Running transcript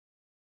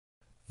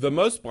The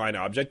MoSpline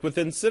object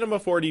within Cinema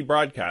 4D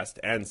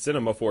Broadcast and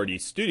Cinema 4D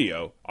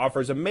Studio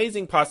offers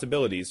amazing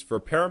possibilities for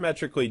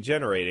parametrically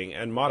generating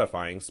and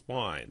modifying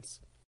splines.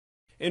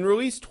 In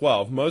Release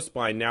 12,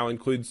 MoSpline now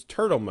includes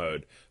Turtle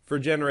Mode for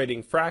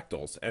generating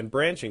fractals and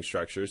branching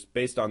structures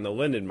based on the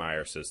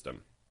Lindenmayer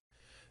system.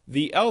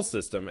 The L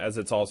system, as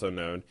it's also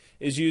known,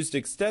 is used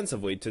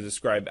extensively to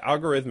describe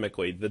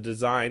algorithmically the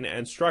design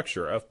and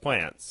structure of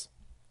plants.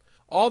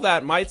 All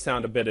that might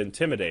sound a bit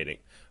intimidating,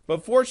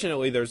 but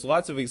fortunately there's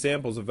lots of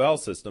examples of L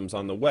systems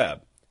on the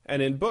web,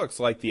 and in books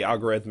like The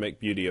Algorithmic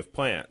Beauty of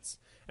Plants,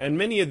 and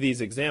many of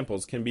these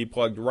examples can be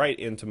plugged right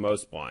into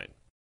MoSpline.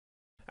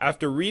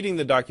 After reading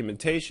the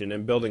documentation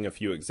and building a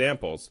few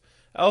examples,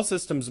 L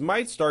systems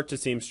might start to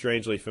seem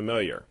strangely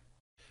familiar.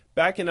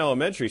 Back in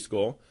elementary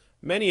school,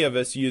 many of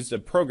us used a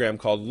program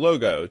called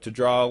Logo to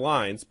draw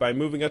lines by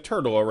moving a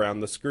turtle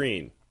around the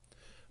screen.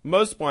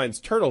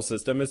 MoSpline's turtle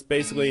system is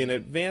basically an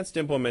advanced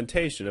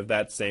implementation of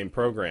that same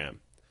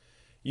program.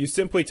 You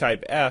simply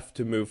type F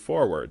to move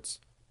forwards,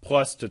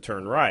 plus to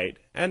turn right,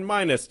 and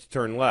minus to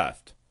turn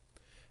left.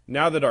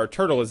 Now that our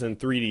turtle is in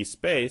 3D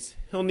space,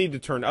 he'll need to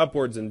turn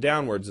upwards and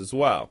downwards as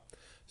well,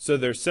 so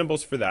there's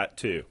symbols for that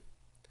too.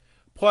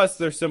 Plus,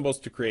 there's symbols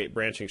to create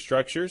branching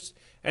structures,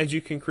 and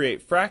you can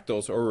create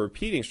fractals or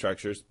repeating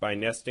structures by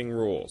nesting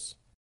rules.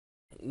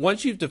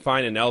 Once you've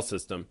defined an L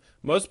system,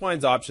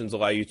 MoSpline's options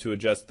allow you to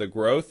adjust the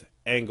growth,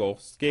 angle,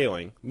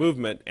 scaling,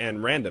 movement, and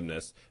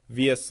randomness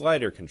via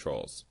slider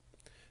controls.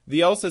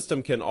 The L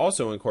system can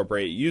also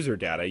incorporate user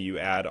data you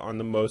add on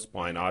the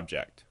MoSpline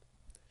object.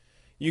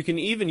 You can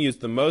even use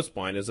the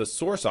MoSpline as a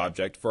source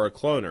object for a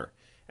cloner,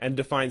 and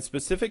define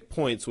specific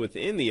points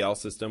within the L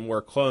system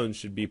where clones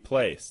should be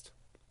placed.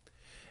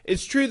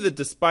 It's true that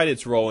despite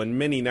its role in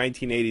many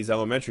 1980s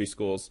elementary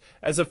schools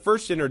as a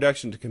first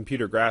introduction to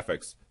computer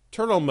graphics,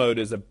 Turtle Mode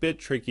is a bit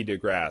tricky to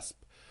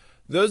grasp.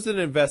 Those that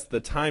invest the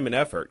time and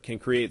effort can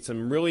create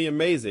some really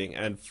amazing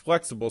and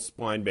flexible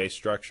spline-based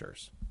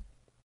structures.